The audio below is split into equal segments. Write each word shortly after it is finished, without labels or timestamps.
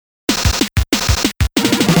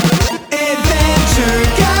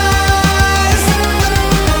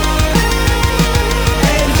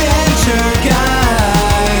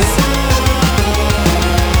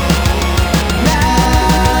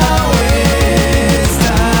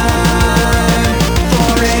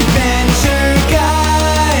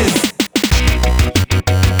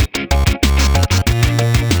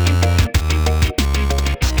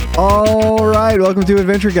welcome to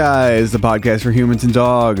Adventure Guys, the podcast for humans and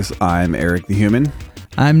dogs. I'm Eric the Human.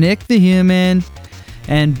 I'm Nick the Human.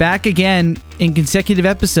 And back again in consecutive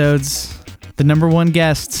episodes, the number one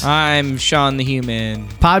guest. I'm Sean the Human.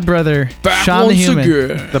 Pod brother, Back Sean the once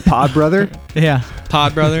Human. again. The Pod Brother. Yeah.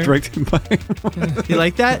 Pod brother. Directed by... You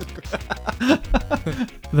like that?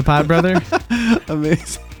 The Pod brother?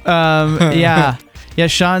 Amazing. Yeah. Yeah,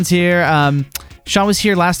 Sean's here. Sean was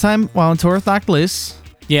here last time while on tour with Knocked Loose.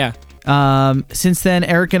 Yeah. Since then,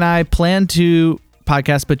 Eric and I planned to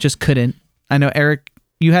podcast, but just couldn't. I know, Eric,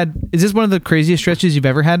 is this one of the craziest stretches you've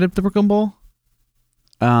ever had at the Brooklyn Bowl?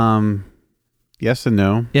 Yes and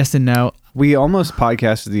no. Yes and no. We almost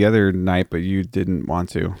podcasted the other night, but you didn't want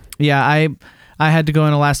to. Yeah, I had to go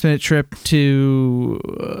on a last minute trip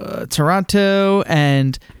to Toronto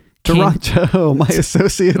and my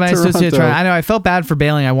associate. I know, I felt bad for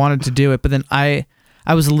bailing. I wanted to do it, but then I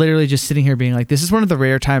was literally just sitting here being like, this is one of the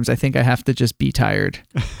rare times I think I have to just be tired.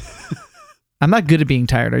 I'm not good at being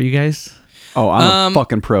tired. Are you guys? Oh, I'm a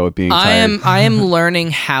fucking pro at being tired. I am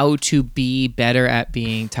learning how to be better at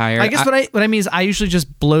being tired. I guess what I mean is I usually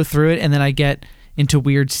just blow through it and then I get into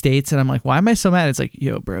weird states and I'm like, why am I so mad? It's like,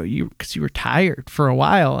 yo, bro, because you were tired for a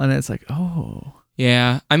while, and it's like, oh.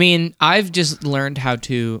 Yeah. I mean, I've just learned how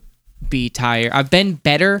to be tired. I've been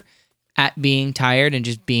better at being tired and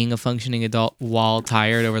just being a functioning adult while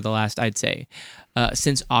tired over the last, I'd say,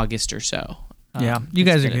 since August or so. Yeah, you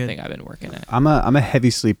guys are good. Thing I've been working at. I'm a heavy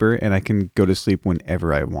sleeper, and I can go to sleep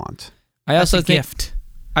whenever I want. I also That's a gift.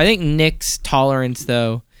 I think Nick's tolerance,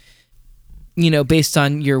 though, based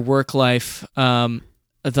on your work life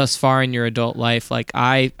thus far in your adult life, like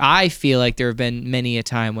I feel like there have been many a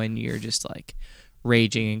time when you're just like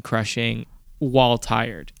raging and crushing while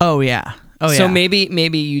tired. Oh yeah. So maybe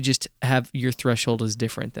you just have your threshold is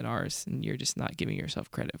different than ours, and you're just not giving yourself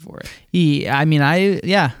credit for it. Yeah, I mean,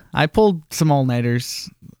 I pulled some all-nighters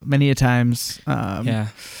many a times.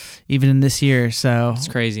 Even in this year, so it's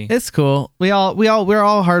crazy. It's cool. We're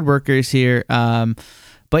all hard workers here.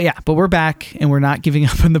 But we're back and we're not giving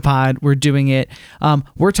up on the pod. We're doing it.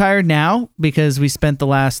 We're tired now because we spent the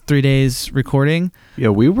last 3 days recording. Yeah,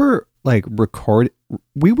 we were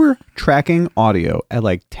we were tracking audio at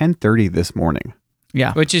like 10:30 this morning.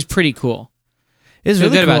 Yeah. Which is pretty cool. It's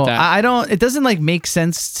really good cool. about that. It doesn't like make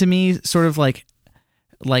sense to me sort of like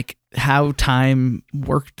how time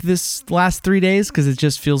worked this last 3 days, because it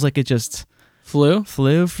just feels like it just flew for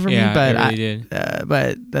me. But it really did.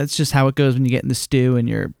 But that's just how it goes when you get in the stew and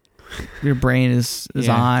your brain is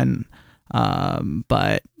on.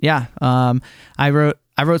 But yeah,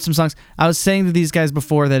 I wrote some songs. I was saying to these guys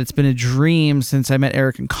before that it's been a dream since I met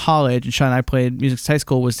Eric in college and Sean and I played music since high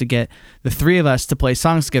school, was to get the three of us to play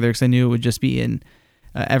songs together, because I knew it would just be in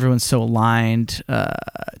everyone's so aligned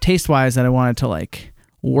taste wise that I wanted to like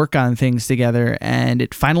work on things together, and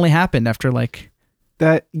it finally happened after like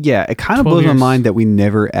that. Yeah, it kind of blows my mind that we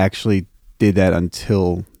never actually did that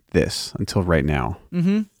until right now.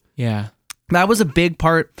 Mm-hmm. Yeah, that was a big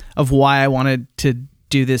part of why I wanted to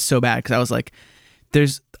do this so bad, because I was like,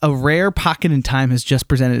 there's a rare pocket in time has just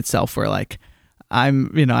presented itself where like I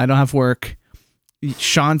don't have work.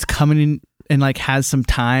 Sean's coming in and like has some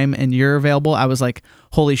time and you're available. I was like,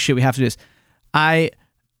 holy shit, we have to do this. I've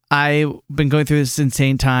been going through this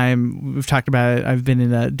insane time. We've talked about it. I've been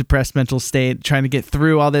in a depressed mental state trying to get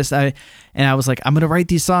through all this. I was like, I'm going to write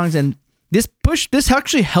these songs, and this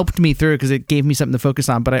actually helped me through because it gave me something to focus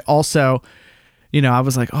on. But I also, I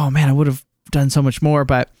was like, oh man, I would have done so much more,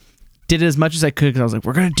 but did it as much as I could because I was like,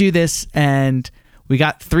 we're going to do this. And we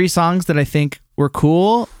got 3 songs that I think were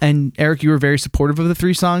cool. And Eric, you were very supportive of the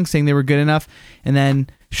 3 songs, saying they were good enough. And then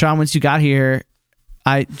Sean, once you got here,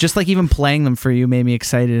 I just like even playing them for you made me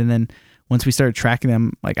excited. And then once we started tracking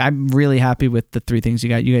them, like I'm really happy with the 3 things you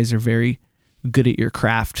got. You guys are very good at your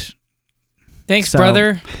craft. Thanks,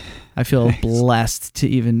 brother. I feel blessed to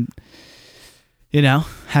even,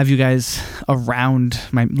 have you guys around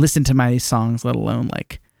listen to my songs, let alone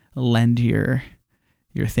like lend your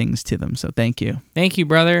things to them. So thank you. Thank you,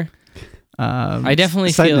 brother. I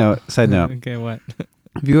definitely feel... Side note. Okay, what?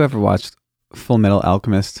 Have you ever watched Full Metal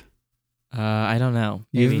Alchemist? I don't know.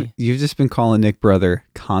 Maybe. You've just been calling Nick brother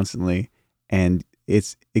constantly, and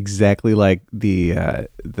it's exactly like the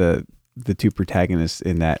 2 protagonists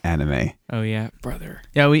in that anime. Oh yeah, brother.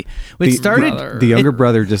 Yeah, we started. The younger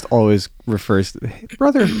brother just always refers to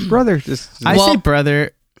brother. I say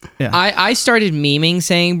brother. Yeah. I started memeing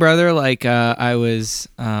saying brother like I was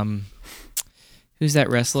who's that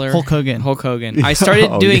wrestler? Hulk Hogan. I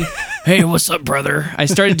started doing hey, what's up, brother? I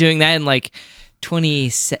started doing that, and like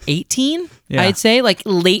 2018, Yeah. I'd say, like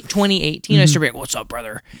late 2018. I started being like, "What's up,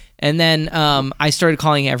 brother?" And then I started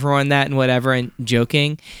calling everyone that and whatever and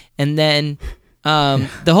joking. And then the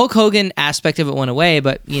Hulk Hogan aspect of it went away.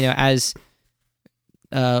 But as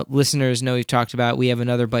listeners know, we've talked about, we have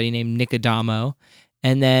another buddy named Nick Adamo,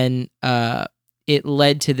 and then it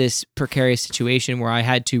led to this precarious situation where I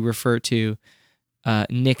had to refer to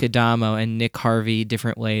Nick Adamo and Nick Harvey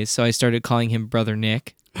different ways. So I started calling him Brother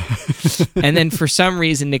Nick. And then for some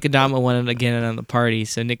reason, Nick Adamo wanted to get in on the party,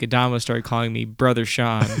 so Nick Adamo started calling me Brother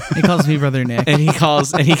Sean. He calls me Brother Nick, and he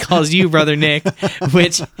calls you Brother Nick,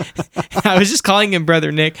 which I was just calling him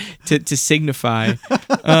Brother Nick to signify,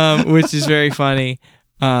 which is very funny.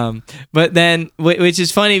 But then, which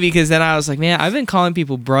is funny because then I was like, man, I've been calling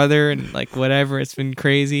people brother and like whatever, it's been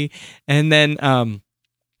crazy. And then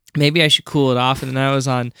maybe I should cool it off. And then I was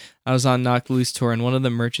on Knocked Loose tour, and one of the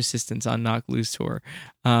merch assistants on Knocked Loose tour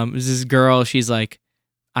was this girl. She's like,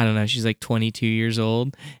 I don't know, she's like 22 years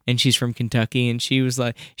old, and she's from Kentucky, and she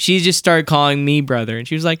just started calling me brother, and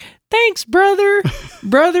she was like, thanks, brother,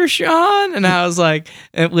 Brother Sean. And I was like,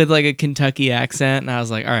 with like a Kentucky accent, and I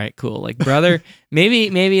was like, all right, cool, like brother,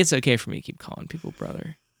 maybe it's okay for me to keep calling people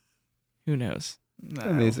brother. Who knows?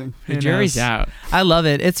 Amazing. The jury's out. I love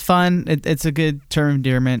it. It's fun. It's a good term of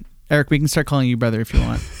endearment. Eric, we can start calling you brother if you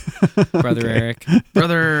want. Brother Eric.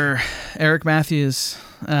 Brother Eric Matthews.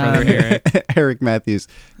 Brother Eric. Eric Matthews.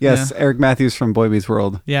 Yes, Eric Matthews from Boy Meets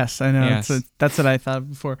World. Yes, I know. Yes. That's what I thought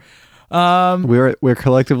before. We're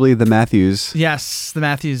collectively the Matthews. Yes, the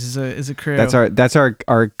Matthews is a crew. That's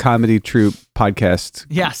our comedy troupe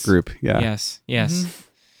podcast group. Yeah. Yes.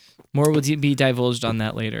 More will be divulged on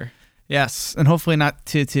that later. Yes, and hopefully not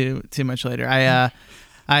too much later.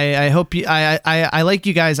 I hope you. I like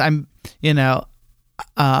you guys. I'm excited.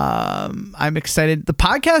 The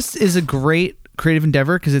podcast is a great creative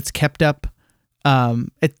endeavor because it's kept up.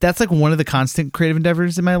 That's like one of the constant creative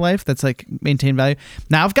endeavors in my life that's like maintained value.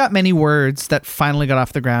 Now I've got many words that finally got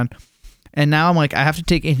off the ground, and now I'm like, I have to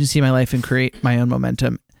take agency in my life and create my own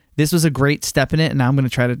momentum. This was a great step in it, and now I'm going to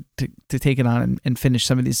try to take it on and finish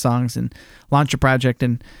some of these songs and launch a project.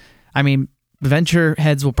 And I mean, venture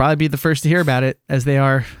heads will probably be the first to hear about it, as they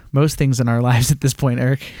are most things in our lives at this point,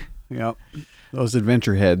 Eric. Yep. Those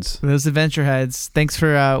adventure heads. Thanks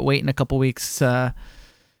for waiting a couple weeks to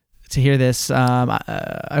hear this.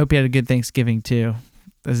 I hope you had a good Thanksgiving too,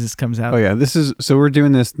 as this comes out. Oh yeah, so we're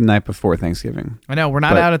doing this the night before Thanksgiving. I know we're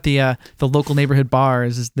not out at the local neighborhood bar,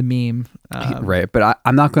 as is the meme. Right, but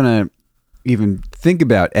I'm not gonna even think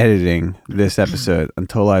about editing this episode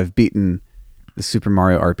until I've beaten the Super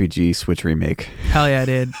Mario RPG Switch remake. Hell yeah, I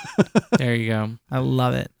did. There you go. I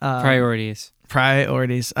love it. Priorities.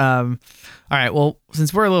 All right. Well,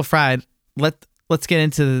 since we're a little fried, let's get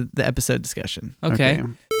into the episode discussion. Okay.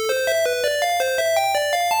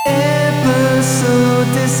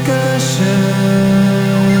 Episode discussion.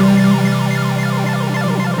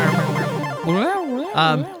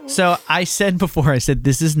 So I said before,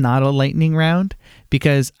 this is not a lightning round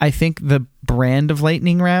because I think the brand of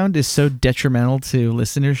lightning round is so detrimental to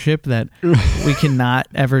listenership that we cannot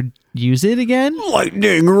ever use it again.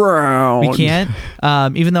 Lightning round. We can't.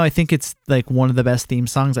 Even though I think it's like one of the best theme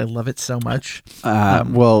songs. I love it so much.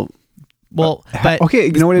 Well, but okay,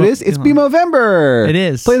 you know what it is? It's Beamovember. It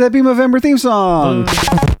is. Play that Beamovember theme song.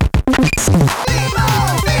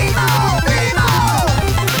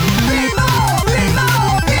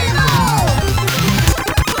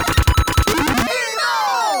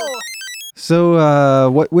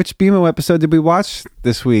 So, which BMO episode did we watch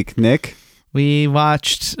this week, Nick? We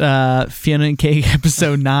watched Fionna and Cake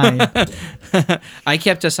episode 9. I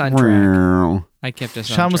kept us on track.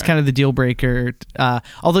 Sean was kind of the deal breaker.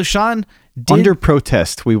 Although Sean did... Under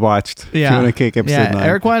protest, we watched Fionna and Cake episode 9.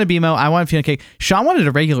 Eric wanted a BMO. I wanted Fionna and Cake. Sean wanted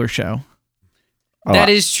a regular show. That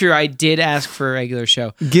is true. I did ask for a regular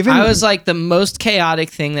show. I was like, the most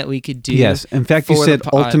chaotic thing that we could do. Yes. In fact, you said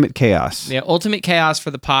ultimate chaos. Yeah, ultimate chaos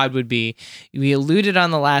for the pod would be, we alluded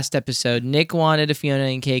on the last episode, Nick wanted a Fionna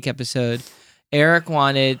and Cake episode. Eric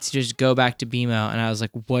wanted to just go back to BMO, and I was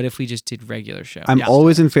like, what if we just did regular show? I'm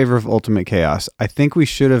always in favor of ultimate chaos. I think we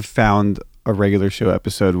should have found a regular show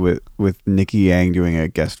episode with Nikki Yang doing a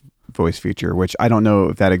guest voice feature, which I don't know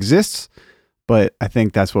if that exists, but I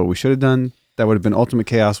think that's what we should have done. That would have been ultimate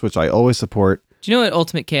chaos, which I always support. Do you know what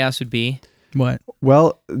ultimate chaos would be? What?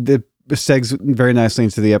 Well, it segs very nicely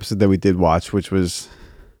into the episode that we did watch, which was...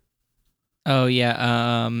 Oh,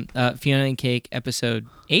 yeah. Fionna and Cake episode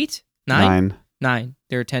 8? 9? 9.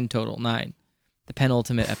 There are 10 total. 9. The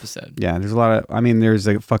penultimate episode. Yeah, there's a lot of... I mean, there's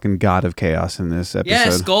a fucking god of chaos in this episode.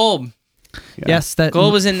 Yes, Golb. Yeah. Yes, that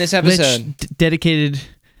Golb was in this episode. Mitch dedicated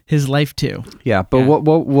his life too. Yeah, but Yeah.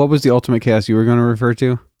 what was the ultimate chaos you were going to refer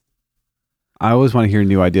to? I always want to hear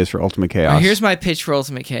new ideas for ultimate chaos. Here's my pitch for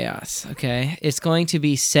Ultimate Chaos, okay? It's going to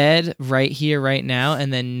be said right here, right now,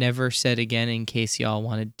 and then never said again in case y'all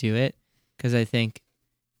want to do it. Because I think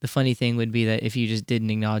the funny thing would be that if you just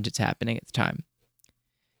didn't acknowledge it's happening at the time.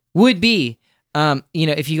 Would be,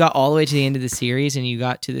 if you got all the way to the end of the series and you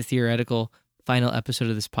got to the theoretical final episode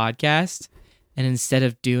of this podcast, and instead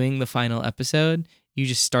of doing the final episode, you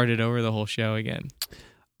just started over the whole show again.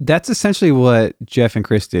 That's essentially what Jeff and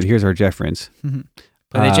Chris did. Here's our Jefference.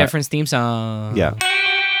 Play the Jefference theme song. Yeah.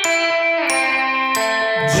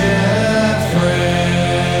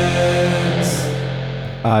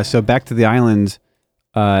 So Back to the Island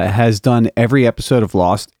has done every episode of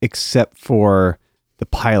Lost except for the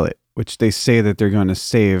pilot, which they say that they're going to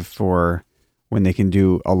save for when they can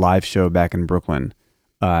do a live show back in Brooklyn.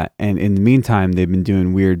 And in the meantime, they've been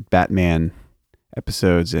doing weird Batman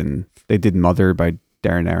episodes, and they did Mother by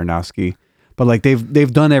Darren Aronofsky. But like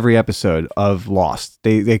they've done every episode of Lost.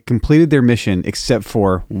 They completed their mission except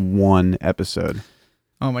for one episode.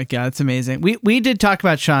 Oh my god, it's amazing. We did talk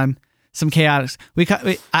about, Sean, some chaotics.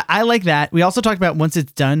 I like that. We also talked about, once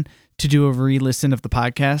it's done, to do a re-listen of the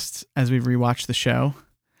podcast as we rewatch the show.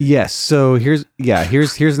 Yes. So here's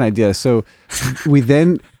an idea. So we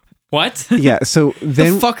then What? yeah. So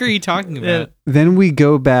then the fuck are you talking about? then we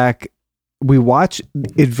go back. We watch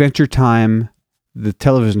Adventure Time, the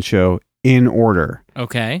television show, in order.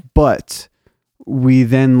 Okay. But we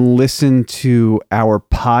then listen to our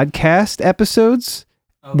podcast episodes,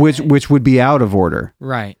 which would be out of order,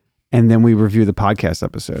 Right. and then we review the podcast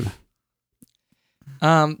episode.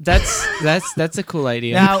 That's a cool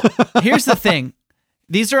idea. Now, here's the thing.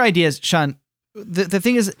 These are ideas, Sean. The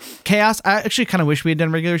thing is, chaos. I actually kind of wish we had done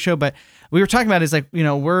a regular show, but we were talking about is like,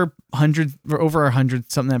 we're over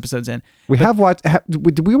 100 something episodes in. We have watched.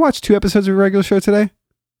 Did we watch 2 episodes of a regular show today,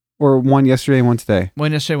 or one yesterday and one today?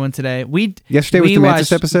 One yesterday, one today. Yesterday was the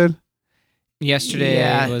Mantis episode. Yesterday,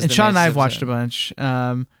 yeah, was and the Sean and I have Mantis watched a bunch.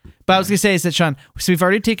 But I was gonna say is that, Sean, so we've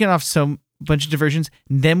already taken off bunch of diversions.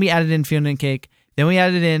 Then we added in Fionna and Cake. Then we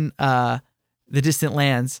added in The Distant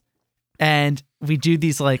Lands, and we do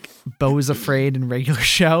these like Beau is Afraid and regular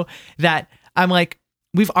show that I'm like,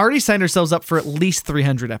 we've already signed ourselves up for at least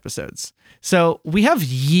 300 episodes. So we have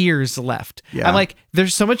years left. Yeah. I'm like,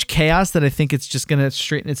 there's so much chaos that I think it's just gonna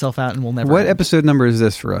straighten itself out, and we'll never. What end. episode number is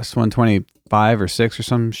this for us? 125 or 6 or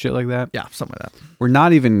some shit like that? Yeah, something like that. We're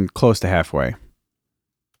not even close to halfway.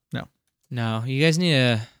 No, you guys need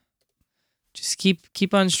to just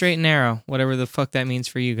keep on straight and narrow, whatever the fuck that means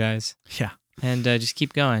for you guys. Yeah, And just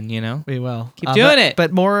keep going, we will Keep doing it.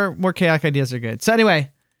 But more chaotic ideas are good. So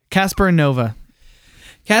anyway, Casper and Nova.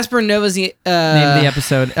 Casper and Nova's the Name of the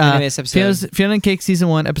episode. name of this episode. Fionna and Cake season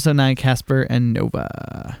 1, episode 9. Casper and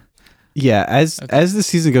Nova. Yeah, as the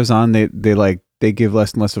season goes on, they give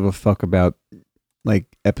less and less of a fuck about like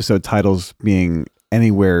episode titles being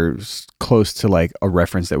anywhere close to like a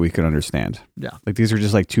reference that we could understand. Yeah. Like these are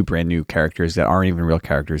just like 2 brand new characters that aren't even real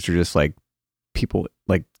characters. They're just like people,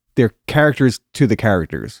 like they're characters to the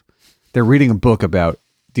characters. They're reading a book about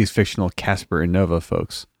these fictional Casper and Nova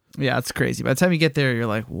folks. Yeah, it's crazy. By the time you get there, you're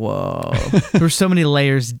like, whoa. There were so many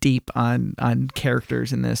layers deep on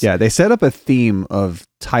characters in this. Yeah, they set up a theme of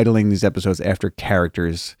titling these episodes after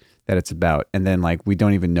characters that it's about, and then like we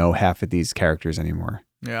don't even know half of these characters anymore.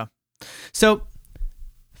 Yeah. So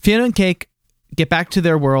Fionna and Cake get back to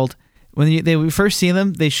their world. When we first see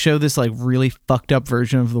them, they show this like really fucked up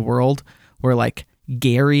version of the world where like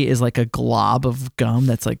Gary is like a glob of gum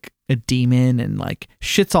that's like a demon, and like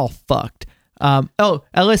shit's all fucked.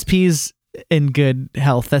 LSP's in good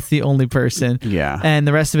health. That's the only person. Yeah. And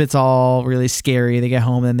the rest of it's all really scary. They get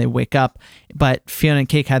home and they wake up. But Fionna and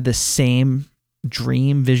Cake had the same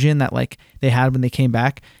dream vision that like they had when they came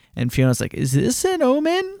back. And Fiona's like, is this an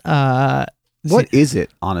omen? What is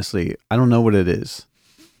it? Honestly, I don't know what it is.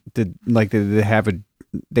 Did they have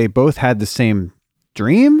they both had the same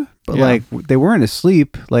dream, but Yeah. like they weren't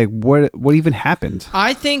asleep. Like what even happened?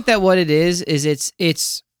 I think that what it is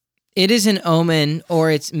it is an omen, or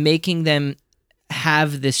it's making them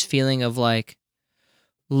have this feeling of like,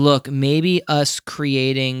 look, maybe us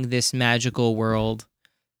creating this magical world,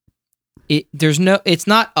 it's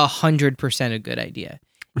not 100% a good idea.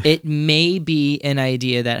 It may be an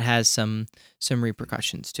idea that has some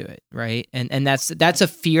repercussions to it, right? And that's a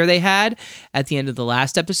fear they had at the end of the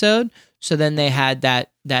last episode. So then they had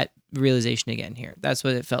that realization again here. That's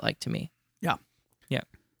what it felt like to me. Yeah.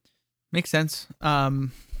 Makes sense.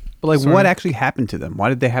 But like, Sorry. what actually happened to them? Why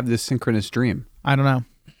did they have this synchronous dream? I don't know.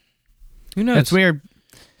 Who knows? It's weird.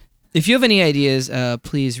 If you have any ideas,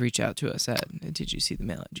 please reach out to us at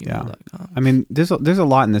didyousethemail@gmail.com. I mean, there's a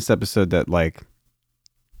lot in this episode that, like,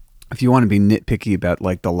 if you want to be nitpicky about,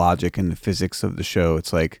 like, the logic and the physics of the show,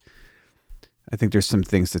 it's like, I think there's some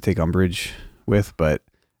things to take umbrage with, but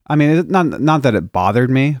I mean, not that it bothered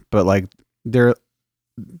me, but like they're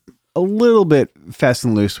a little bit fast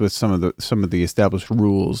and loose with some of the established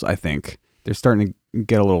rules. I think they're starting to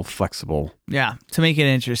get a little flexible. Yeah, to make it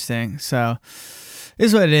interesting. So,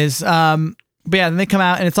 is what it is. But yeah, then they come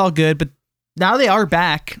out and it's all good. But now they are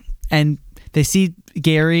back and they see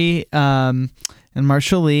Gary and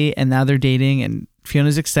Marshall Lee, and now they're dating. And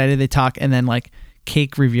Fiona's excited. They talk, and then like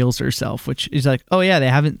Cake reveals herself, which is like, oh yeah, they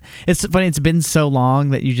haven't. It's funny. It's been so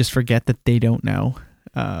long that you just forget that they don't know.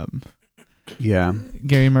 Yeah,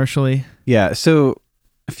 Gary and Marshall Lee. Yeah, so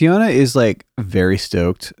Fionna is like very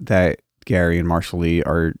stoked that Gary and Marshall Lee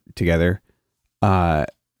are together.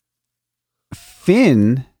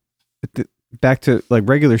 Finn, back to like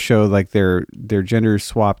regular show, like their gender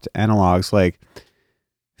swapped analogs. Like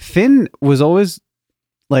Finn was always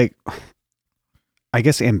like, I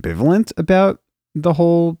guess, ambivalent about the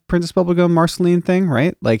whole Princess Bubblegum Marceline thing,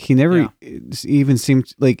 right? Like he never even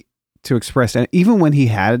seemed like to express, and even when he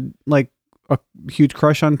had like a huge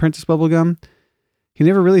crush on Princess Bubblegum, he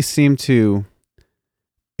never really seemed to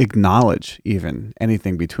acknowledge even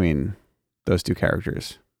anything between those two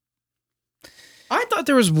characters. I thought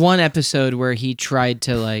there was one episode where he tried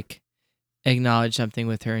to like acknowledge something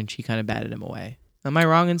with her and she kind of batted him away. Am I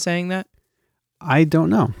wrong in saying that? I don't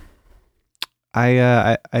know.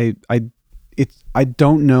 I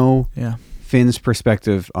don't know Finn's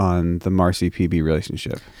perspective on the Marcy PB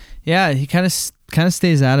relationship. Yeah, he kind of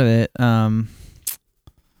stays out of it.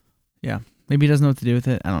 Yeah, maybe he doesn't know what to do with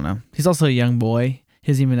it. I don't know. He's also a young boy.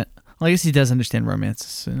 He doesn't even. Well, I guess he does understand romance.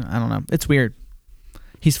 So I don't know. It's weird.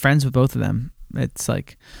 He's friends with both of them. It's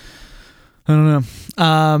like, I don't know.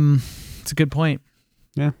 It's a good point.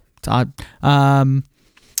 Yeah, it's odd.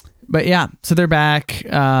 But yeah, so they're back.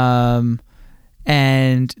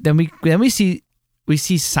 And then we see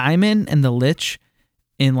Simon and the Lich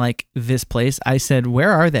in like this place. I said,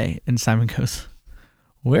 "Where are they?" And Simon goes,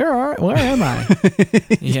 where am I?"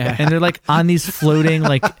 Yeah. And they're like on these floating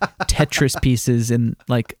like Tetris pieces in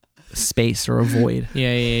like space or a void.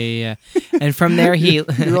 Yeah. And from there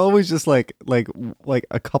you're always just like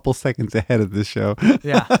a couple seconds ahead of this show.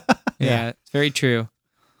 Yeah. It's very true.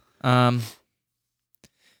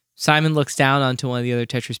 Simon looks down onto one of the other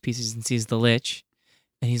Tetris pieces and sees the Lich,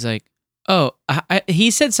 and he's like, "Oh,"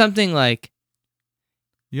 he said something like,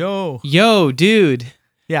 Yo, dude,"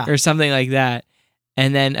 yeah, or something like that,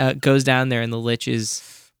 and then goes down there, and the Lich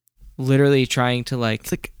is literally trying to like,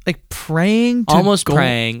 it's like praying, to almost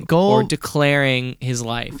praying, goal, or declaring his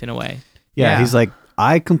life in a way. Yeah, he's like,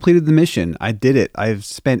 "I completed the mission. I did it. I've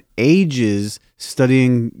spent ages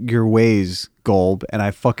studying your ways, Golb, and I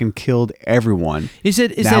fucking killed everyone. He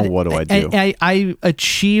said, what do I do? I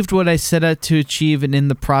achieved what I set out to achieve, and in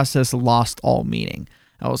the process lost all meaning."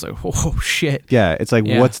 I was like, "Oh shit!" Yeah, it's like,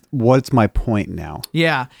 what's my point now?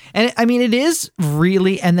 Yeah, and I mean, it is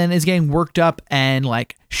really, and then is getting worked up and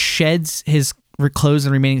like sheds his clothes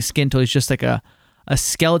and remaining skin until he's just like a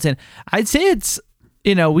skeleton. I'd say it's,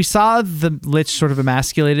 we saw the Lich sort of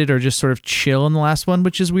emasculated or just sort of chill in the last one,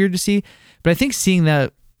 which is weird to see. But I think seeing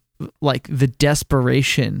that, like the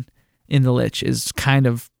desperation in the Lich is kind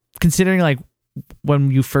of, considering like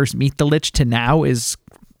when you first meet the Lich to now,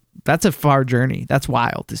 that's a far journey. That's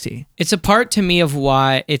wild to see. It's a part to me of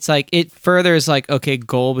why it's like, it furthers like, okay,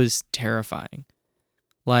 Golb is terrifying.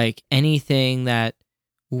 Like anything that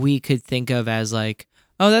we could think of as like,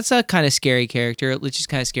 oh, that's a kind of scary character. Lich is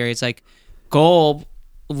kind of scary. It's like Golb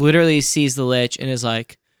literally sees the Lich and is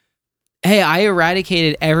like, "Hey, I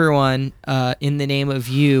eradicated everyone in the name of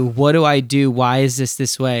you. What do I do? Why is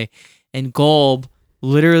this way?" And Golb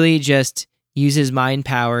literally just uses mind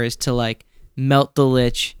powers to like melt the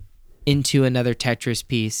Lich into another Tetris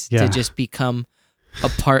piece to just become a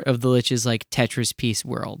part of the Lich's like Tetris piece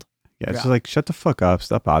world. Yeah, it's like, shut the fuck up.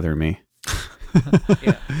 Stop bothering me.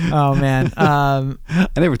 Oh man. I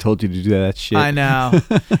never told you to do that shit. I know.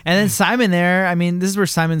 And then Simon there, I mean, this is where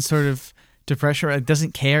Simon's sort of depression,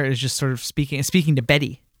 doesn't care, is just sort of speaking to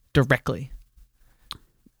Betty directly.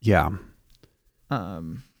 Yeah.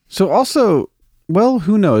 So also, well,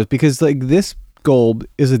 who knows? Because like this Golb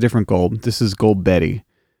is a different Golb. This is Golb Betty.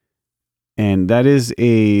 And that is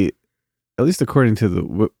at least according to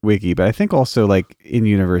the wiki, but I think also like in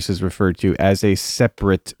universe is referred to as a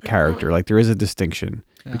separate character. Like there is a distinction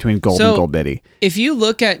between Golb and Golb Betty. If you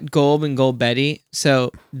look at Golb and Golb Betty,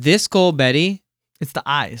 so this Golb Betty, it's the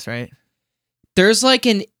eyes, right? There's like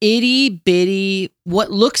an itty bitty,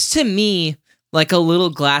 what looks to me like a little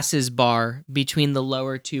glasses bar between the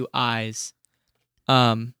lower two eyes.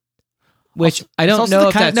 Which I don't know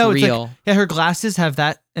if that's real. Like, yeah, her glasses have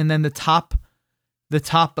that, and then the top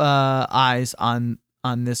eyes on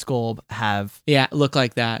this Golb have look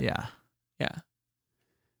like that.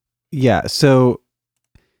 Yeah. So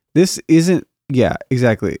this isn't. Yeah,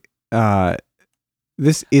 exactly.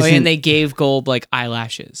 This isn't. And they gave Golb like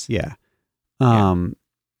eyelashes. Yeah.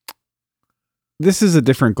 This is a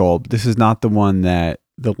different Golb. This is not the one that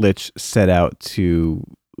the Lich set out to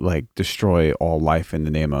like destroy all life in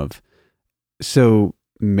the name of. So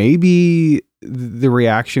maybe the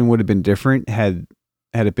reaction would have been different had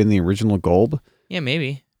it been the original Golb. Yeah,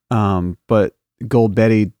 maybe. But Golb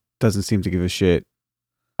Betty doesn't seem to give a shit,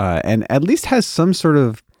 and at least has some sort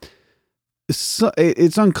of. So,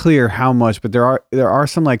 it's unclear how much, but there are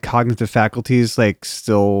some like cognitive faculties like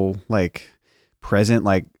still like present,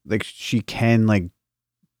 like she can like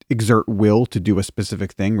exert will to do a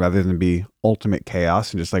specific thing rather than be ultimate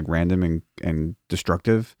chaos and just like random and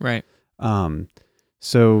destructive. Right.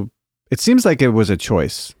 So it seems like it was a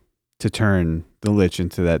choice to turn the Lich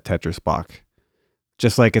into that Tetris block.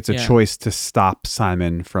 Just like it's a choice to stop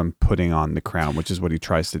Simon from putting on the crown, which is what he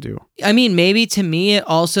tries to do. I mean, maybe to me it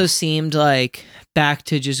also seemed like back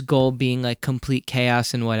to just Golb being like complete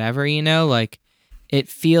chaos and whatever, you know? Like it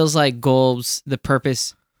feels like the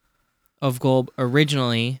purpose of Golb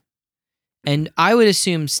originally, and I would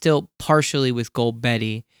assume still partially with Golb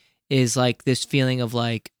Betty, is like this feeling of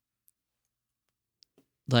like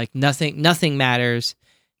nothing matters,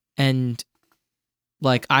 and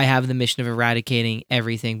like I have the mission of eradicating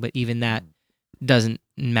everything, but even that doesn't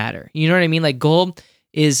matter. You know what I mean? Like Golb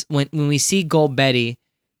is when we see Golb Betty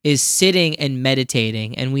is sitting and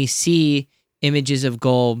meditating, and we see images of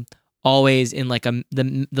Golb always in like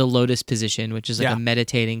the lotus position, which is like a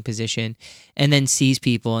meditating position, and then sees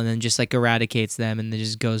people and then just like eradicates them and then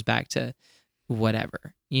just goes back to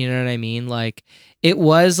whatever. You know what I mean? Like it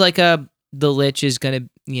was like the Lich is gonna,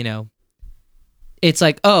 you know, it's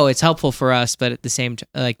like, oh, it's helpful for us, but at the same time,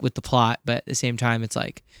 like with the plot, but at the same time, it's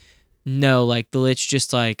like, no, like the Lich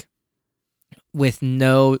just like with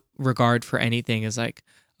no regard for anything is like,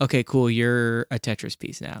 okay, cool, you're a Tetris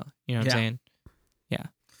piece now. You know what I'm saying? Yeah.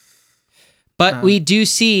 But we do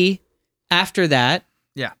see after that,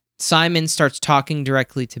 Simon starts talking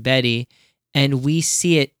directly to Betty, and we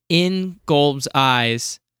see it in Golb's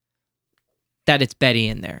eyes that it's Betty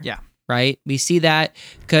in there. Yeah. Right? We see that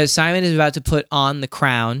because Simon is about to put on the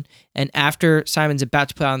crown, and after Simon's about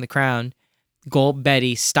to put on the crown, Golb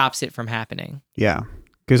Betty stops it from happening. Yeah.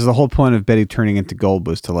 Because the whole point of Betty turning into Golb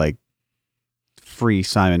was to like free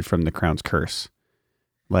Simon from the crown's curse.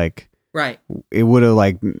 Like, right. It would have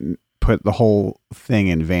like put the whole thing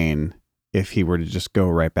in vain if he were to just go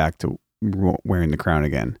right back to wearing the crown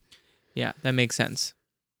again. Yeah, that makes sense.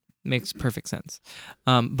 Makes perfect sense.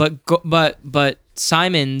 But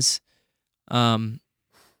Simon's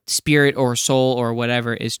spirit or soul or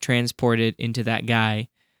whatever is transported into that guy.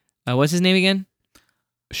 What's his name again?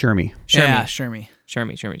 Shermie. Yeah, Shermie.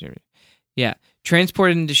 Shermie. Yeah,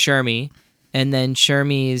 transported into Shermie, and then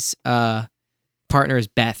Shermie's partner is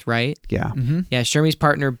Beth, right? Yeah. Mm-hmm. Yeah, Shermie's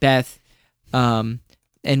partner Beth, and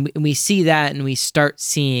we see that, and we start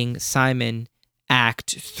seeing Simon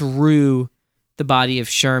act through the body of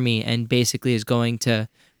Shermie, and basically is going to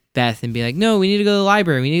Beth and be like, no, we need to go to the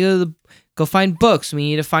library, we need to go find books, we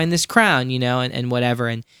need to find this crown, you know, and whatever,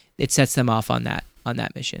 and it sets them off on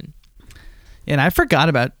that mission. And I forgot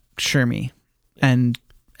about Shermie and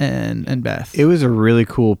Beth. It was a really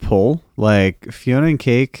cool pull. Like Fiona and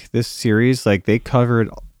Cake, this series, like they covered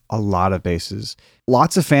a lot of bases.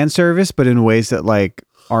 Lots of fan service, but in ways that like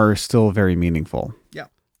are still very meaningful. Yeah.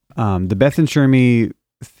 The Beth and Shermie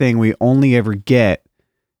thing we only ever get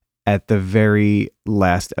at the very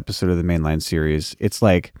last episode of the mainline series. It's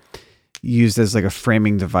like used as like a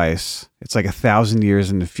framing device. It's like 1,000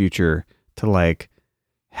 years in the future to like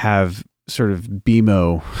have sort of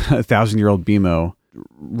BMO, 1,000-year-old BMO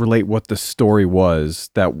relate what the story was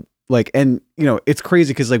that like, and you know, it's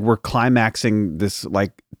crazy because like we're climaxing this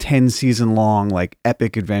like 10 season long like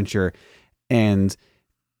epic adventure, and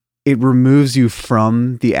it removes you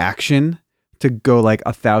from the action to go like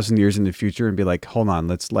 1,000 years in the future and be like, hold on,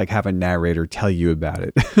 let's like have a narrator tell you about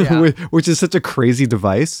it, which is such a crazy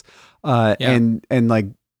device. And like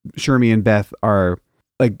Shermie and Beth are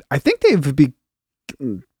like, I think they've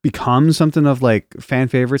become something of like fan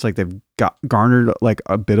favorites. Like they've garnered like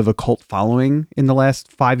a bit of a cult following in the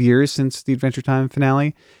last 5 years since the Adventure Time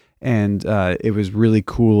finale. And it was really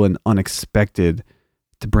cool and unexpected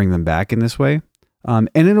to bring them back in this way. and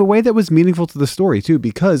in a way that was meaningful to the story too,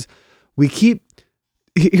 because we keep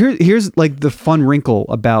here's like the fun wrinkle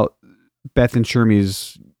about Beth and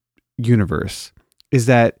Shermie's universe is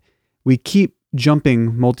that we keep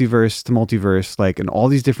jumping multiverse to multiverse, like in all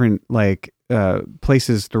these different like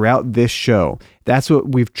places throughout this show. That's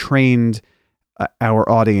what we've trained our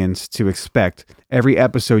audience to expect. Every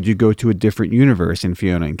episode you go to a different universe in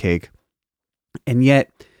Fionna and Cake. And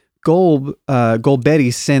yet Gold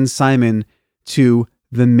Betty sends Simon to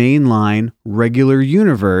the mainline regular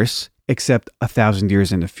universe, except 1,000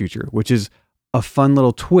 years in the future, which is a fun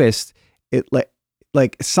little twist. It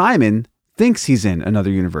like Simon thinks he's in another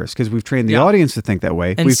universe because we've trained the audience to think that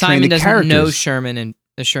way. And we've Simon trained the doesn't characters. know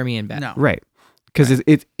Shermie and Beth. No. Right. Because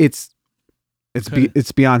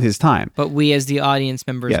it's beyond his time. But we as the audience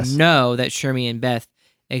members Yes. know that Shermie and Beth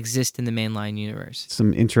exist in the mainline universe.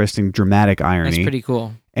 Some interesting dramatic irony. That's pretty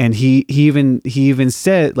cool. And he even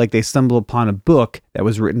said like they stumbled upon a book that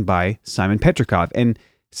was written by Simon Petrikov, and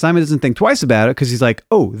Simon doesn't think twice about it because he's like,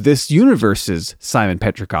 oh, this universe is Simon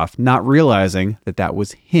Petrikov, not realizing that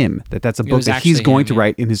was him, that's a book was that he's actually going him, to yeah.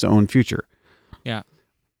 write in his own future. Yeah.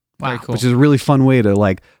 Wow. Very cool. Which is a really fun way to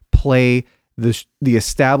like play the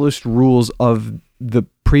established rules of the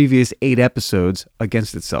previous 8 episodes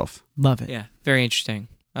against itself. Love it. Yeah. Very interesting.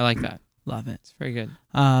 I like that. Love it. It's very good.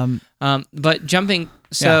 Um, But jumping,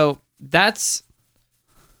 so that's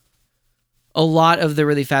a lot of the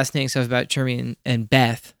really fascinating stuff about Shermie and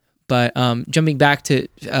Beth. But jumping back to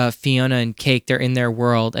Fionna and Cake, they're in their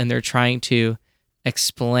world and they're trying to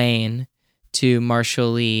explain to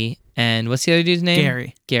Marshall Lee and what's the other dude's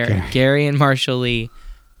name? Gary and Marshall Lee,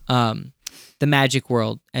 the magic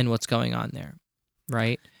world and what's going on there,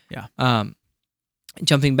 right? Yeah.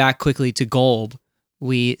 Jumping back quickly to Golb,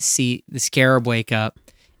 we see the Scarab wake up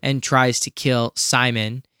and tries to kill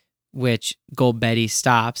Simon, which Gold Betty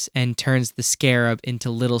stops and turns the Scarab into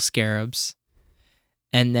little scarabs.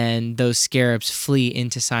 And then those scarabs flee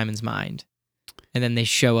into Simon's mind. And then they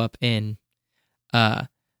show up in Fionna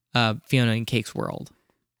and Cake's world.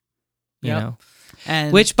 You know?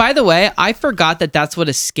 and Which, by the way, I forgot that that's what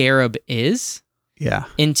a scarab is Yeah.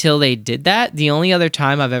 until they did that. The only other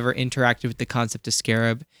time I've ever interacted with the concept of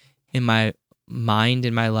scarab in my mind,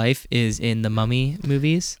 in my life, is in the Mummy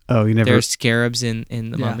movies. Oh, you never. There's scarabs in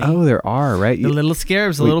the Mummy. Oh, there are, right? the little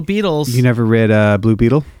scarabs, the Wait, little beetles. You never read Blue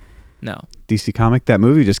Beetle? No. DC comic. That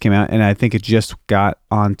movie just came out, and I think it just got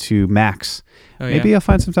onto Max. Oh, Maybe yeah. I'll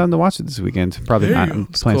find some time to watch it this weekend. Probably not. I'm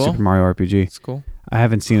It's playing cool. Super Mario RPG. It's cool. I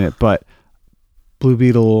haven't seen it, but Blue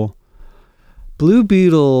Beetle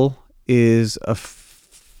is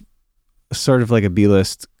sort of like a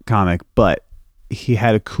B-list comic, but he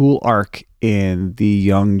had a cool arc in the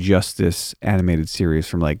Young Justice animated series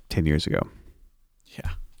from like 10 years ago. Yeah.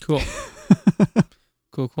 Cool.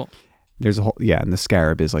 Cool. There's a whole, and the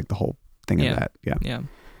Scarab is like the whole thing Yeah. of that. Yeah. Yeah.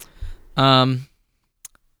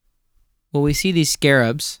 Well, we see these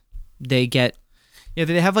scarabs. They get Yeah,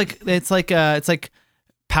 they have like it's like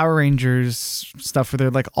Power Rangers stuff where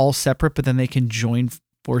they're like all separate, but then they can join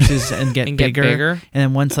forces and get and get bigger. bigger. And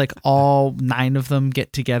then once like all 9 of them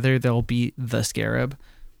get together, they'll be the Scarab.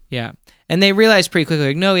 Yeah. And they realize pretty quickly,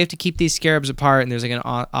 like, no, we have to keep these scarabs apart. And there's like an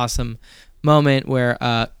awesome moment where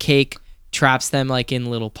Cake traps them like in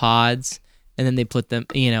little pods. And then they put them,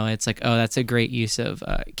 it's like, oh, that's a great use of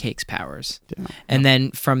Cake's powers. Yeah. And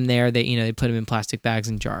then from there, they put them in plastic bags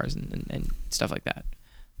and jars and stuff like that.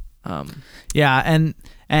 Yeah,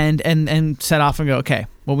 and set off and go, okay,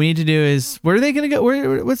 what we need to do is, where are they going to go?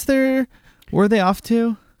 Where are they off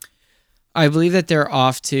to? I believe that they're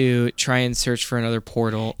off to try and search for another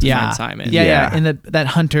portal to find Simon. Yeah. And that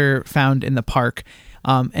hunter found in the park.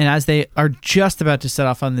 And as they are just about to set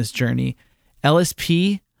off on this journey,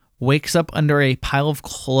 LSP wakes up under a pile of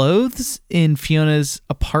clothes in Fiona's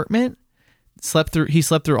apartment. He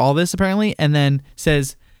slept through all this apparently, and then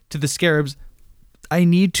says to the scarabs, I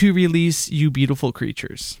need to release you beautiful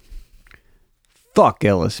creatures. Fuck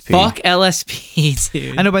LSP. Fuck LSP,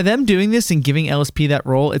 dude. I know, by them doing this and giving LSP that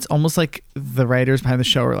role, it's almost like the writers behind the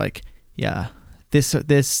show are like, yeah, this is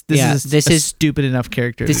a stupid enough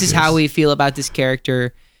character. This is how we feel about this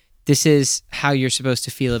character. This is how you're supposed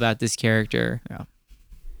to feel about this character. Yeah.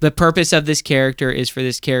 The purpose of this character is for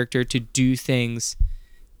this character to do things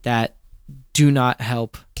that do not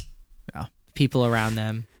help people around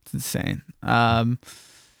them. It's insane. Is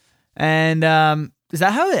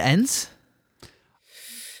that how it ends?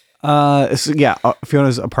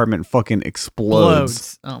 Fiona's apartment fucking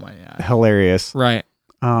explodes. Oh my god. Hilarious. Right.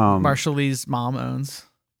 Marshall Lee's mom owns.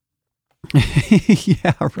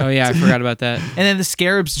 Yeah, right. Oh yeah, I forgot about that. And then the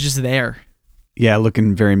scarab's just there. Yeah,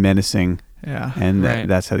 looking very menacing. Yeah. And Right.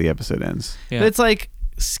 that's how the episode ends. Yeah. But it's like,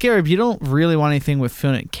 Scarab, you don't really want anything with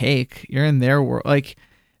Fionna and Cake. You're in their world. Like,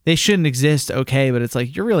 they shouldn't exist, okay, but it's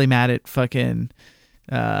like, you're really mad at fucking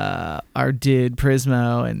our dude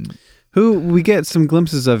Prismo, and Who we get some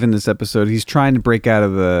glimpses of in this episode. He's trying to break out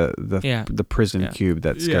of the prison cube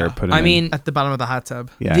that Scarab put him in. I mean, at the bottom of the hot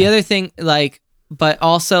tub. yeah. the other thing, like, but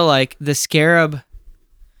also like the Scarab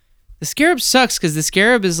sucks because the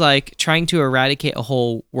Scarab is like trying to eradicate a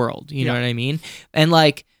whole world. You know what I mean? And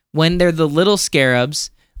like when they're the little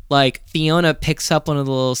Scarabs, like Fionna picks up one of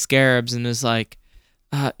the little Scarabs and is like,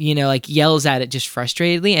 like yells at it just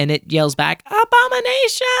frustratedly, and it yells back,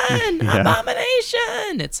 "Abomination! Yeah.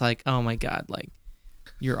 Abomination!" It's like, oh my god, like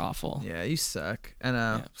you're awful. Yeah, you suck.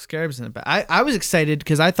 And Scarab's in it. But I was excited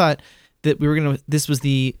because I thought that this was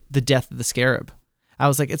the death of the Scarab. I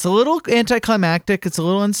was like, it's a little anticlimactic, it's a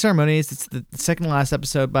little unceremonious, it's the second to last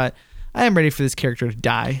episode, but I am ready for this character to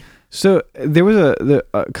die. So there was a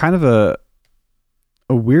kind of a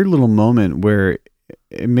weird little moment where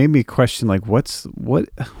it made me question, like, what is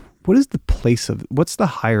the place of, what's the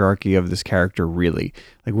hierarchy of this character really?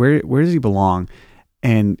 Like, where does he belong?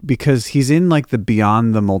 And because he's in like the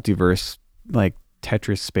beyond the multiverse, like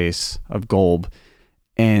Tetris space of Golb,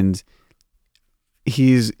 and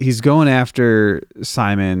he's going after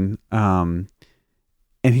Simon, and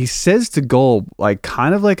he says to Golb, like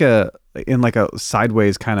kind of like in a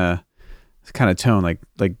sideways kind of tone,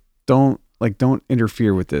 like don't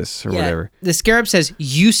interfere with this or whatever. The Scarab says,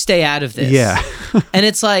 "You stay out of this." Yeah. And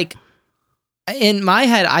it's like, in my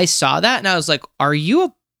head, I saw that and I was like, "Are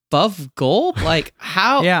you above Golb? Like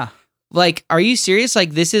how? Yeah. Like, are you serious?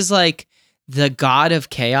 Like this is like the god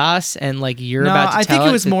of chaos, and like you're No, about to I tell think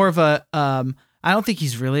it was to- more of a I don't think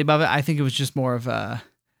he's really above it. I think it was just more of a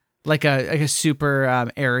like a super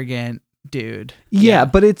arrogant dude. Yeah,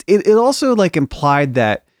 but it also like implied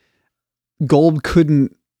that Golb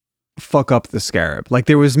couldn't fuck up the Scarab. Like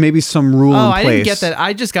there was maybe some rule in place. I didn't get that.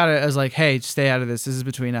 I just got it as like, hey, stay out of this. This is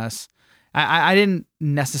between us. I didn't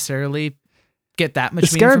necessarily get that much. The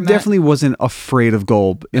Scarab definitely wasn't afraid of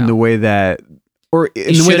Golb in the way that, or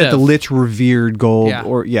in the way that the Lich revered Golb,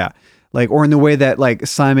 or or in the way that like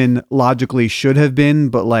Simon logically should have been,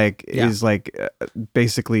 but like is like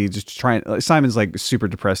basically just trying. Like, Simon's like super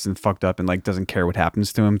depressed and fucked up, and like doesn't care what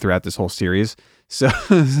happens to him throughout this whole series. So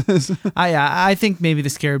I think maybe the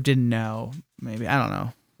Scarab didn't know. Maybe I don't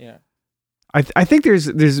know. Yeah. I think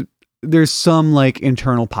there's some like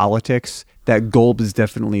internal politics that Golb is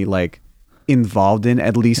definitely like involved in,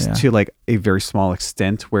 at least to like a very small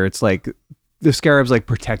extent, where it's like the Scarab's like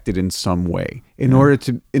protected in some way in order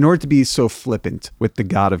to be so flippant with the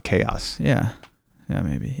god of chaos. Yeah,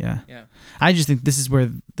 maybe. Yeah. I just think this is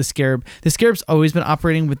where the Scarab's always been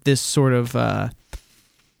operating with this sort of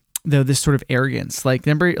this sort of arrogance. Like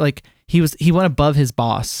remember, like he went above his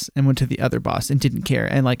boss and went to the other boss and didn't care,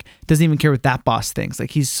 and like doesn't even care what that boss thinks.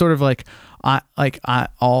 Like he's sort of like I'm right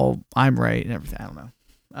and everything. I don't know.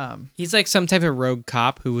 He's like some type of rogue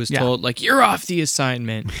cop who was told like you're off the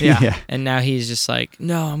assignment. Yeah. And now he's just like,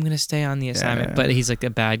 no, I'm gonna stay on the assignment. But he's like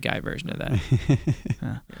the bad guy version of that.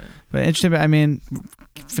 But interesting. I mean,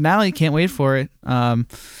 finale. Can't wait for it. In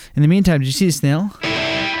the meantime, did you see the snail?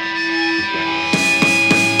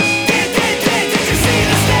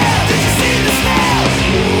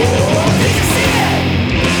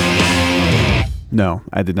 No,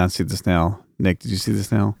 I did not see the snail. Nick, did you see the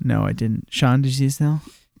snail? No, I didn't. Sean, did you see the snail?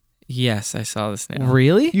 Yes, I saw the snail.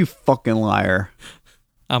 Really? You fucking liar.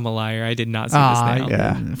 I'm a liar. I did not see the snail.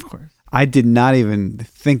 Yeah. Of course. I did not even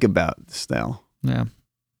think about the snail. Yeah.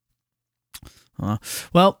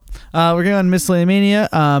 Well, we're going on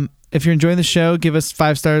Miscellanea. If you're enjoying the show, give us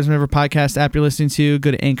 5 stars whenever podcast app you're listening to.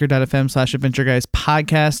 Go to anchor.fm/Adventure Guys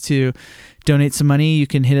podcast to donate some money. You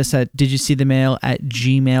can hit us at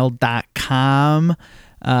didyousseethemail@gmail.com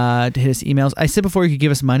to hit us emails. I said before you could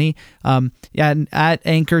give us money. At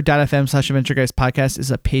anchor.fm/Adventure Guys podcast is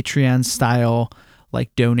a Patreon style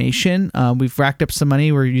like donation. We've racked up some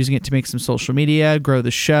money. We're using it to make some social media, grow the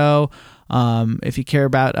show. If you care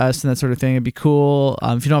about us and that sort of thing, it'd be cool.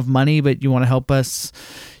 If you don't have money but you want to help us,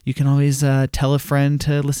 you can always tell a friend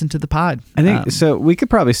to listen to the pod. I think so. We could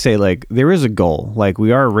probably say like there is a goal. Like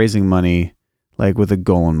we are raising money, like with a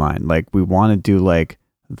goal in mind. Like we want to do like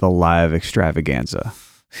the live extravaganza.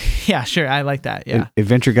 Yeah, sure. I like that. Yeah,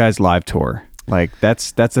 Adventure Guys live tour. Like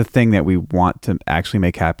that's a thing that we want to actually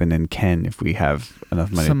make happen and can if we have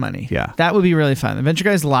enough money. Some money. Yeah, that would be really fun. Adventure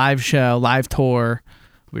Guys live show, live tour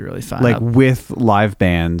would be really fun. Like with live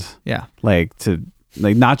band. Yeah, like to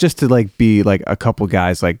like not just to like be like a couple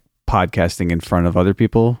guys like podcasting in front of other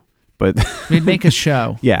people, but we'd make a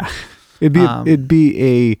show. Yeah, it'd be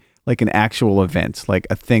a like an actual event, like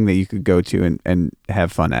a thing that you could go to and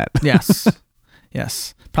have fun at. Yes.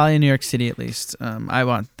 Yes. Probably in New York City at least. I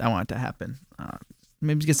want it to happen.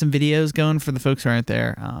 Maybe get some videos going for the folks who aren't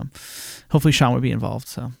there. Hopefully Sean would be involved.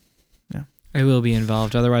 So yeah. I will be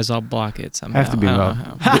involved. Otherwise, I'll block it somehow. I have to be I don't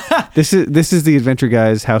involved. know how. This is the Adventure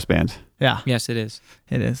Guys house band. Yeah. Yes, it is.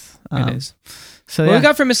 It is. It is. So What yeah. we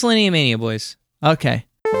got for Miscellaneous Mania, boys? Okay.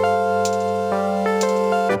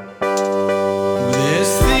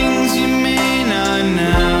 There's things you may not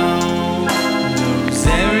know. Those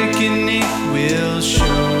Eric and Nick will show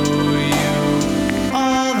you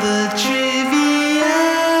all the trivia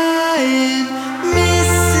in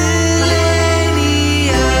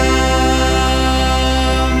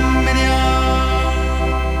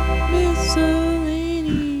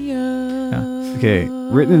Miscellaneous. Okay,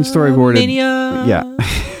 written and storyboarded. Mania. Yeah.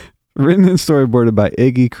 Written and storyboarded by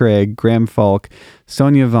Iggy Craig, Graham Falk,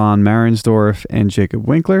 Sonia von Marensdorf, and Jacob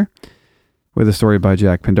Winkler. With a story by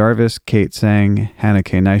Jack Pendarvis, Kate Sang, Hannah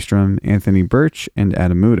K. Nystrom, Anthony Birch, and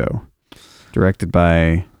Adam Muto. Directed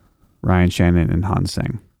by Ryan Shannon and Hans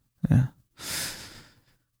Seng. Yeah.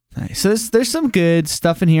 Nice. So there's some good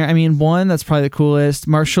stuff in here. I mean, one that's probably the coolest.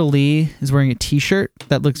 Marshall Lee is wearing a T-shirt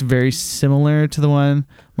that looks very similar to the one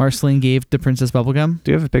Marceline gave to Princess Bubblegum.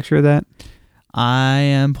 Do you have a picture of that? I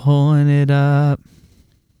am pulling it up.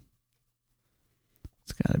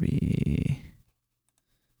 It's gotta be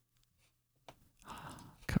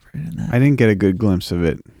covered in that. I didn't get a good glimpse of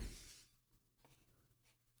it.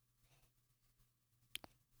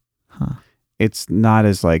 Huh. It's not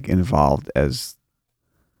as like involved as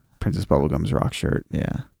Princess Bubblegum's rock shirt,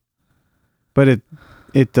 Yeah. but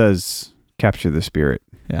it does capture the spirit.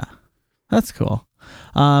 Yeah. That's cool.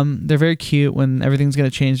 They're very cute. When everything's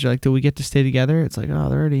gonna change, they're like, "Do we get to stay together?" It's like, oh,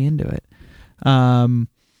 they're already into it.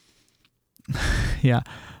 Yeah.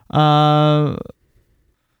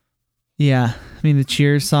 Yeah. I mean, the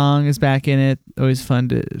Cheers song is back in it. Always fun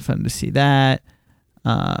to see that.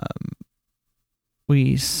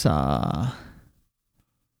 We saw.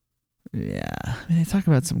 Yeah. I mean, they talk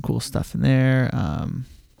about some cool stuff in there.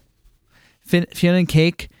 Fiona and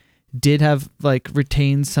Cake did have like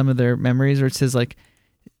retained some of their memories, where it says like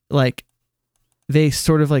they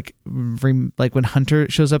sort of like like when Hunter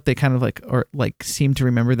shows up, they kind of like or like seem to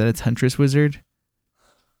remember that it's Huntress Wizard.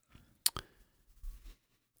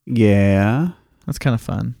 Yeah. That's kind of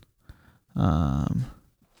fun.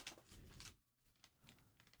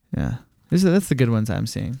 Yeah, that's the good ones I'm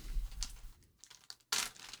seeing.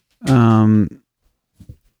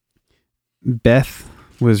 Beth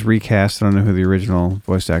was recast. I don't know who the original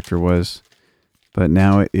voice actor was, but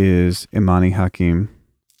now it is Imani Hakim.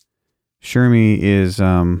 Shermie is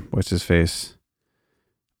what's his face?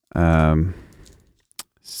 Sam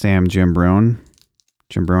Jambroni,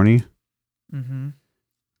 Mm-hmm.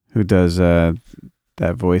 who does that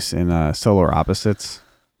voice in Solar Opposites.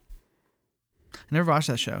 I never watched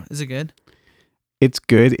that show. Is it good? It's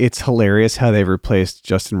good. It's hilarious how they replaced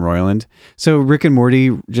Justin Roiland. So Rick and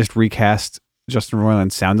Morty just recast Justin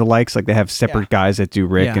Roiland sound-alikes. Like they have separate guys that do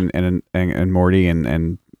Rick and Morty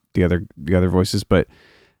and the other voices. But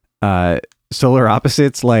Solar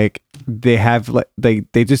Opposites, like they have like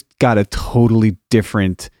they just got a totally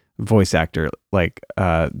different voice actor. Like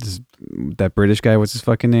that British guy. What's his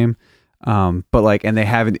fucking name? But like, and they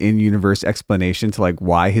have an in-universe explanation to like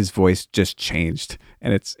why his voice just changed,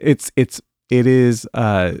 and it is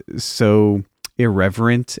so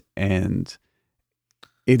irreverent, and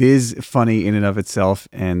it is funny in and of itself,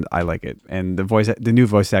 and I like it. And the new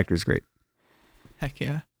voice actor is great. Heck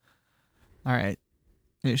yeah! All right,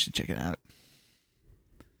 you should check it out.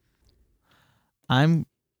 I'm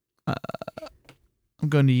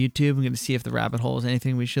going to YouTube. I'm going to see if the rabbit hole is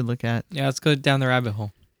anything we should look at. Yeah, let's go down the rabbit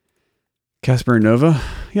hole. Casper and Nova.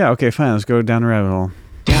 Yeah, okay, fine. Let's go down the rabbit hole.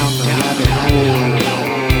 Down the rabbit hole.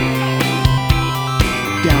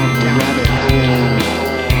 Down the rabbit hole.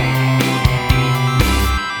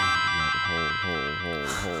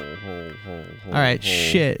 All right,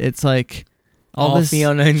 shit. It's like All this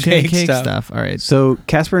Fionna and Cake stuff. All right. So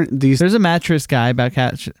Casper, There's a mattress guy about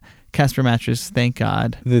Casper mattress. Thank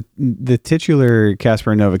God. the titular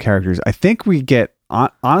Casper and Nova characters. I think we get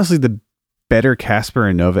honestly the better Casper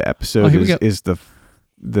and Nova episode is the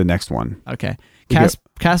next one. Okay.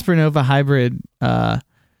 Casper Nova hybrid.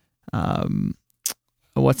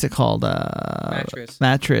 What's it called?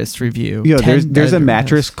 Mattress review. Yo, there's a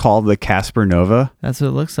mattress called the Casper Nova. That's what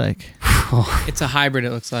it looks like. It's a hybrid,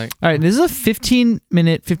 it looks like. All right, this is a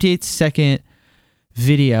 15-minute, 58-second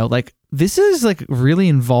video. Like, this is like really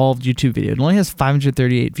involved YouTube video. It only has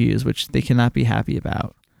 538 views, which they cannot be happy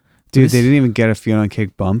about. Dude, they didn't even get a Fionna and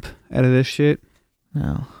Cake bump out of this shit.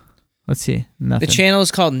 No. Let's see. Nothing. The channel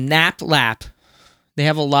is called Nap Lap. They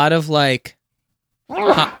have a lot of like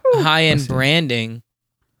high-end branding.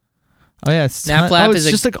 Oh yeah, it's Nap Lap it's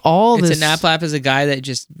is just like all It's this. a Nap Lap is a guy that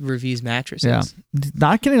just reviews mattresses. Yeah,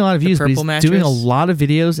 not getting a lot of The views, but he's purple doing a mattress? lot of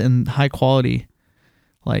videos and high quality,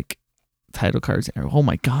 like title cards. Oh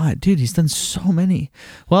my god, dude, he's done so many.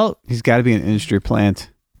 Well, He's got to be an industry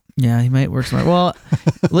plant. yeah, he might work smart. Well,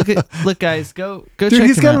 look guys, go Dude, check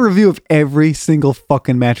he's him got out. a review of every single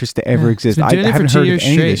fucking mattress to ever Yeah, exist. he's been I doing it for haven't 2 heard of years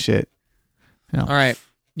any of this straight. shit. All right,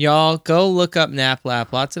 y'all go look up Nap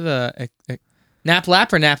Lap. Lots of Nap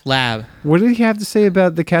Lap or Nap Lab. What did he have to say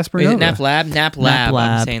about the Casper Is Nova? it Nap Lab? Nap Lab.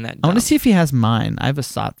 I'm saying that. I want dumb. to see if he has mine. I have a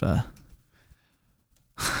Sattva.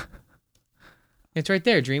 It's right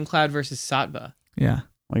there. Dream Cloud versus Sattva. Yeah,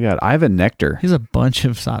 Oh my God, I have a Nectar. he has a bunch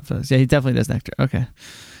of Sattvas. Yeah, he definitely does nectar. Okay,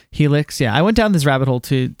 Helix. Yeah, I went down this rabbit hole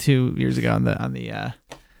 2 years ago on the. I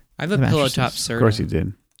have a The pillow mattresses. top Of Serta. course he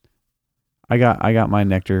did. I got my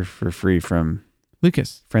Nectar for free from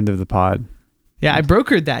Lucas. friend of the pod. Yeah, I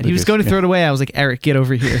brokered that. He was Lucas, going to yeah. throw it away. I was like, Eric, get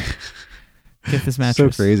over here. Get this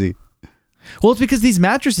mattress. So crazy. Well, it's because these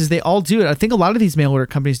mattresses, they all do it. I think a lot of these mail order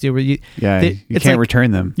companies do where you, Yeah, They- you it's can't like-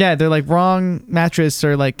 return them. yeah, they're like wrong mattress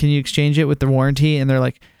or like, can you exchange it with the warranty? And they're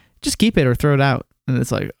like, just keep it or throw it out. And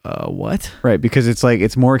it's like, what? Right, because it's like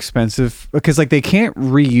it's more expensive because like they can't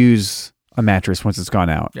reuse a mattress once it's gone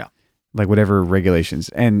out. Yeah. Like whatever regulations.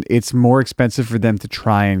 And it's more expensive for them to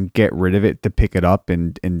try and get rid of it, to pick it up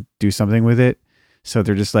and do something with it. So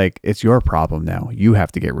they're just like, it's your problem now. You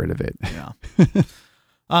have to get rid of it.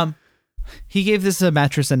 Yeah. He gave this a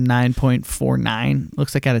mattress a 9.49.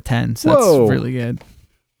 Looks like out of 10. So Whoa. that's really good.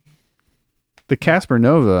 The Casper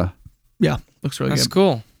Nova, Yeah. Looks really That's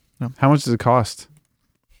good. cool. how much does it cost?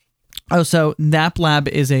 Oh, so Nap Lab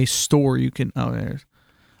is a store you can, there's,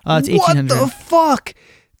 it's What $1,800. the fuck?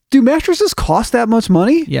 Do mattresses cost that much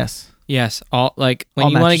money? Yes. Yes. All like when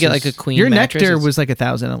All you want to get like mattresses. a queen Your mattress, Nectar it's- was like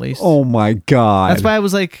 1,000 at least. Oh my God. That's why I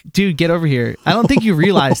was like, dude, get over here. I don't think you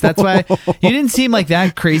realized. That's why you didn't seem like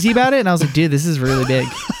that crazy about it. And I was like, dude, this is really big.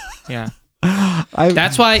 yeah. I,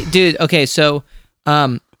 That's why, dude. Okay, so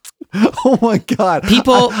oh my God.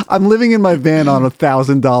 People- I'm living in my van on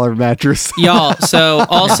 $1,000 mattress. y'all. So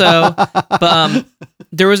also, but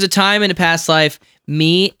there was a time in a past life,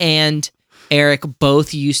 me and Eric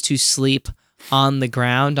both used to sleep on the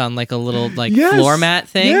ground on like a little like Yes. floor mat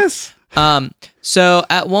thing. Yes. So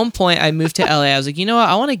at one point I moved to LA. I was like, you know what?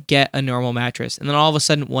 I want to get a normal mattress. And then all of a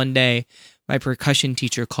sudden one day my percussion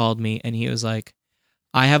teacher called me and he was like,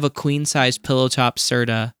 I have a queen size pillow top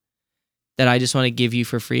Serta that I just want to give you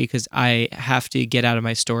for free because I have to get out of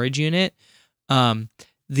my storage unit.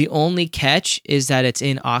 The only catch is that it's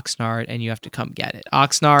in Oxnard and you have to come get it.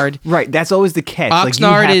 Oxnard Right. That's always the catch. Like, you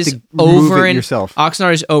Oxnard have is to move over it in yourself.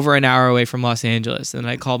 Oxnard is over an hour away from Los Angeles. And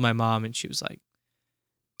I called my mom and she was like,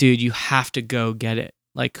 dude, you have to go get it.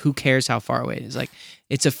 Like, who cares how far away it is? Like,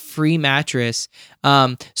 it's a free mattress.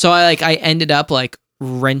 So I ended up like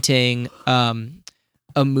renting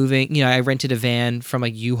I rented a van from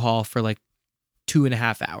like U-Haul for like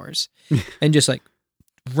 2.5 hours and just like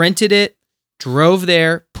rented it, drove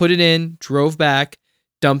there, put it in, drove back,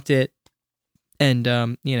 dumped it. And,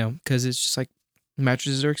 because it's just like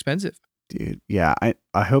mattresses are expensive. Dude, yeah,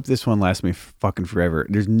 I hope this one lasts me fucking forever.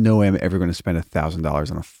 There's no way I'm ever going to spend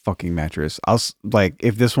 $1,000 on a fucking mattress.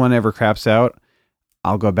 If this one ever craps out,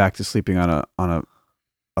 I'll go back to sleeping on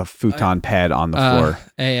a futon pad on the floor.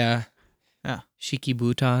 Yeah. Shiki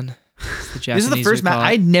Buton. This is the first mattress.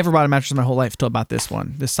 I'd never bought a mattress in my whole life until I bought this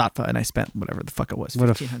one, this Sattva, and I spent whatever the fuck it was,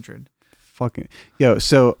 $1,500. Fucking yo.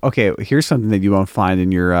 So okay, here's something that you won't find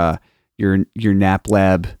in your Nap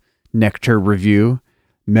Lab Nectar review.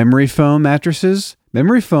 Memory foam mattresses.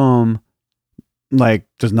 Memory foam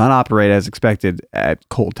does not operate as expected at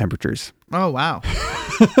cold temperatures. Oh, wow.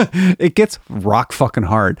 It gets rock fucking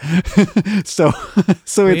hard. so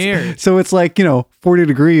Weird. it's like, 40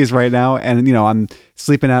 degrees right now. And, I'm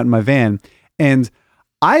sleeping out in my van and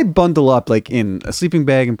I bundle up like in a sleeping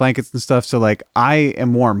bag and blankets and stuff. So like I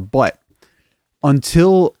am warm, but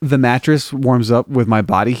until the mattress warms up with my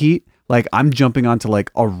body heat, like I'm jumping onto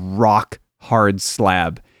like a rock hard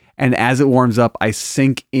slab. And as it warms up, I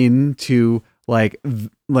sink into like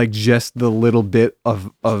just the little bit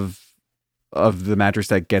of the mattress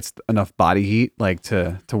that gets enough body heat like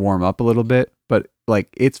to warm up a little bit, but like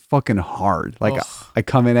it's fucking hard. Like Ugh. I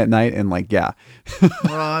come in at night and like, yeah.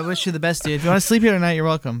 Well, I wish you the best, dude. If you want to sleep here tonight, you're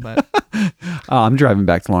welcome. But I'm driving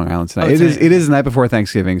back to Long Island tonight. Oh, tonight. It is the night before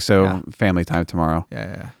Thanksgiving, so Yeah. family time tomorrow.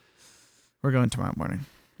 yeah. We're going tomorrow morning.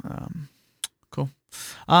 Cool.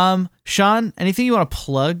 Sean, anything you want to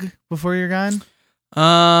plug before you're gone?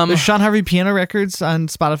 There's Sean Harvey piano records on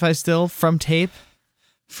Spotify still from tape.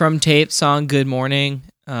 From tape song Good Morning.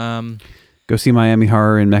 Go see Miami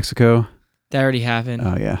Horror in Mexico. That already happened.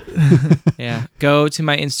 Oh yeah. Yeah. Go to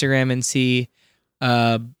my Instagram and see,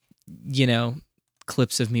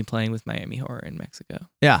 clips of me playing with Miami Horror in Mexico.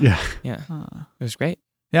 Yeah. Yeah. It was great.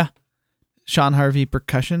 Sean Harvey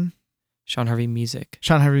Percussion. Sean Harvey Music.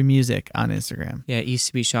 Sean Harvey Music on Instagram. Yeah, it used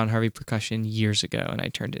to be Sean Harvey Percussion years ago, and I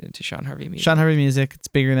turned it into Sean Harvey Music. Sean Harvey Music. It's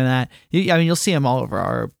bigger than that. You'll see him all over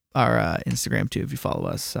our Instagram too if you follow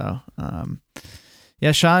us. So,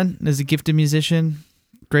 Sean is a gifted musician.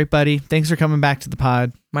 Great buddy. Thanks for coming back to the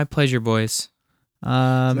pod. My pleasure, boys.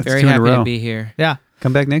 That's Very 2 in a happy row. to be here. Yeah.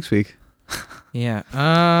 Come back next week. Yeah.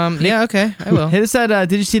 Yeah, okay. I will. Hit us at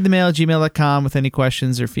didyousee@gmail.com with any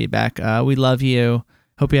questions or feedback. We love you.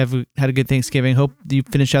 Hope you have had a good Thanksgiving. Hope you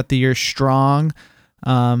finish out the year strong.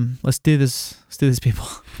 Let's do this. Let's do this, people.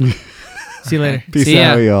 See you later. Peace See ya.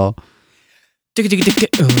 out, y'all.